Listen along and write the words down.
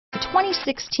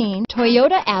2016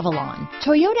 Toyota Avalon.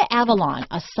 Toyota Avalon,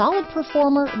 a solid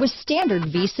performer with standard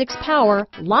V6 power,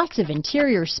 lots of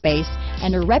interior space,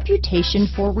 and a reputation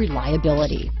for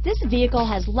reliability. This vehicle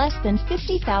has less than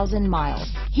 50,000 miles.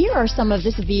 Here are some of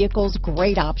this vehicle's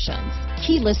great options: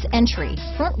 keyless entry,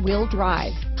 front-wheel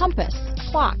drive, compass,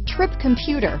 clock, trip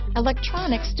computer,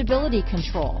 electronic stability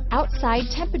control, outside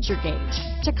temperature gauge,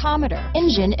 tachometer,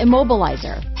 engine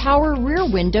immobilizer, power rear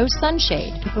window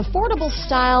sunshade. If affordable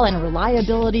style and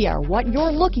reliability are what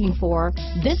you're looking for,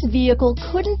 this vehicle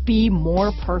couldn't be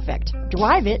more perfect.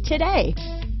 Drive it today.